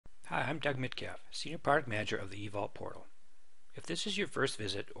Hi, I'm Doug Metcalf, Senior Product Manager of the EVault portal. If this is your first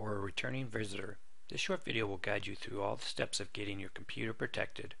visit or a returning visitor, this short video will guide you through all the steps of getting your computer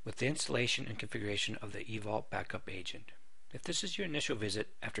protected with the installation and configuration of the EVault backup agent. If this is your initial visit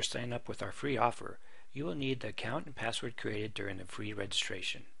after signing up with our free offer, you will need the account and password created during the free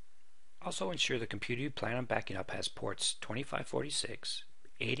registration. Also ensure the computer you plan on backing up has ports 2546,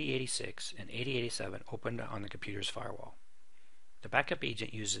 8086, and 8087 opened on the computer's firewall. The backup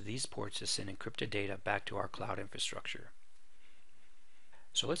agent uses these ports to send encrypted data back to our cloud infrastructure.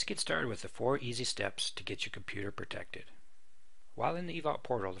 So let's get started with the 4 easy steps to get your computer protected. While in the EVault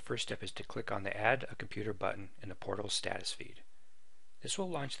portal, the first step is to click on the Add a Computer button in the portal's status feed. This will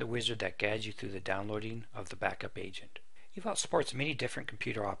launch the wizard that guides you through the downloading of the backup agent. EVault supports many different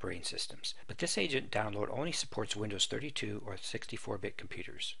computer operating systems, but this agent download only supports Windows 32 or 64-bit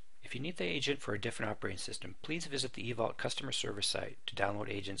computers. If you need the agent for a different operating system, please visit the EVault customer service site to download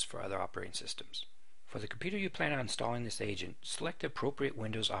agents for other operating systems. For the computer you plan on installing this agent, select the appropriate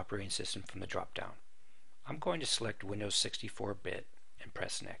Windows operating system from the drop-down. I'm going to select Windows 64-bit and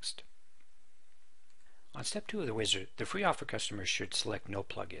press Next. On step 2 of the wizard, the free offer customers should select No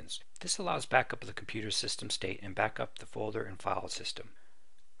Plugins. This allows backup of the computer's system state and backup the folder and file system.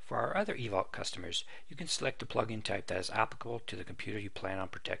 For our other EVault customers, you can select the plugin type that is applicable to the computer you plan on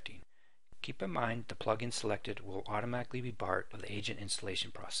protecting. Keep in mind the plugin selected will automatically be part of the agent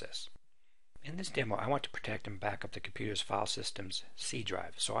installation process. In this demo, I want to protect and back up the computer's file system's C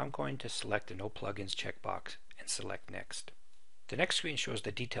drive, so I'm going to select the No Plugins checkbox and select Next. The next screen shows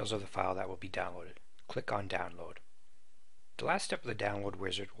the details of the file that will be downloaded. Click on Download. The last step of the download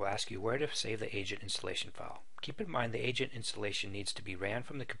wizard will ask you where to save the agent installation file. Keep in mind the agent installation needs to be ran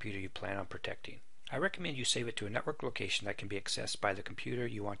from the computer you plan on protecting. I recommend you save it to a network location that can be accessed by the computer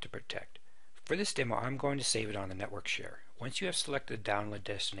you want to protect. For this demo, I'm going to save it on the network share. Once you have selected the download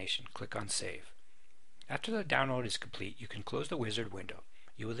destination, click on Save. After the download is complete, you can close the wizard window.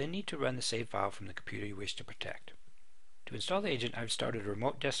 You will then need to run the save file from the computer you wish to protect. To install the agent, I've started a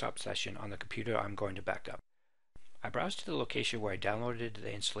remote desktop session on the computer I'm going to back up. I browse to the location where I downloaded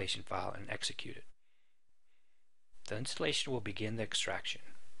the installation file and execute it. The installation will begin the extraction.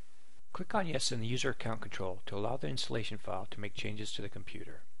 Click on Yes in the user account control to allow the installation file to make changes to the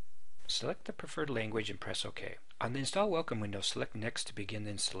computer. Select the preferred language and press OK. On the Install Welcome window, select Next to begin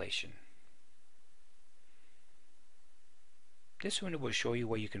the installation. This window will show you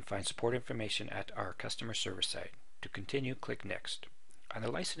where you can find support information at our customer service site. To continue, click Next. On the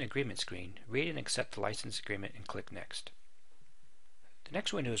License Agreement screen, read and accept the license agreement and click Next. The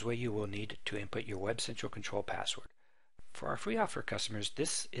next window is where you will need to input your Web Central Control password. For our free offer customers,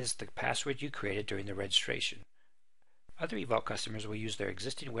 this is the password you created during the registration. Other EVault customers will use their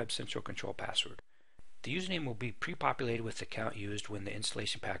existing Web Central Control password. The username will be pre-populated with the account used when the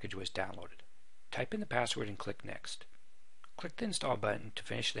installation package was downloaded. Type in the password and click Next. Click the Install button to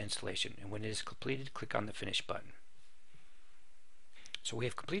finish the installation, and when it is completed, click on the Finish button. So we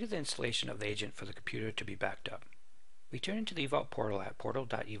have completed the installation of the agent for the computer to be backed up. Return into the EVault portal at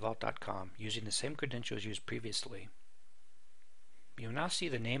portal.evault.com using the same credentials used previously. You will now see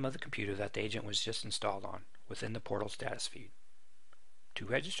the name of the computer that the agent was just installed on within the portal status feed. To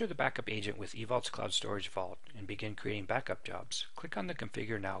register the backup agent with EVault's Cloud Storage Vault and begin creating backup jobs, click on the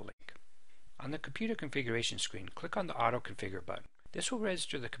Configure Now link. On the computer configuration screen, click on the Auto Configure button. This will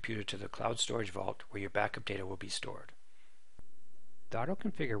register the computer to the Cloud Storage Vault where your backup data will be stored. The Auto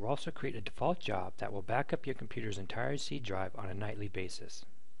Configure will also create a default job that will back up your computer's entire C drive on a nightly basis.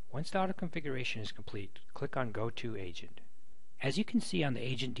 Once the auto configuration is complete, click on Go To Agent. As you can see on the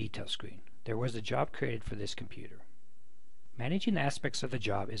Agent Detail screen, there was a job created for this computer. Managing the aspects of the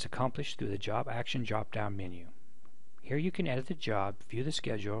job is accomplished through the Job Action drop-down menu. Here you can edit the job, view the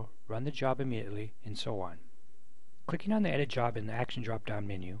schedule, run the job immediately, and so on. Clicking on the Edit Job in the Action drop-down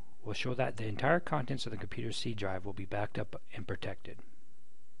menu will show that the entire contents of the computer's C drive will be backed up and protected.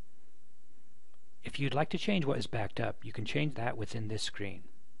 If you'd like to change what is backed up, you can change that within this screen.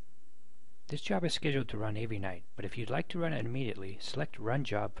 This job is scheduled to run every night, but if you'd like to run it immediately, select Run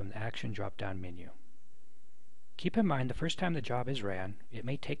Job from the Action drop-down menu. Keep in mind the first time the job is ran, it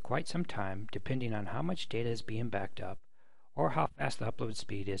may take quite some time depending on how much data is being backed up or how fast the upload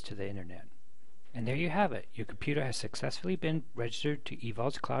speed is to the internet. And there you have it. Your computer has successfully been registered to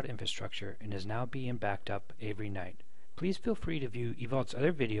EVault's cloud infrastructure and is now being backed up every night. Please feel free to view EVault's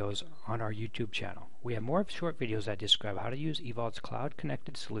other videos on our YouTube channel. We have more short videos that describe how to use EVault's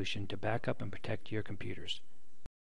cloud-connected solution to back up and protect your computers.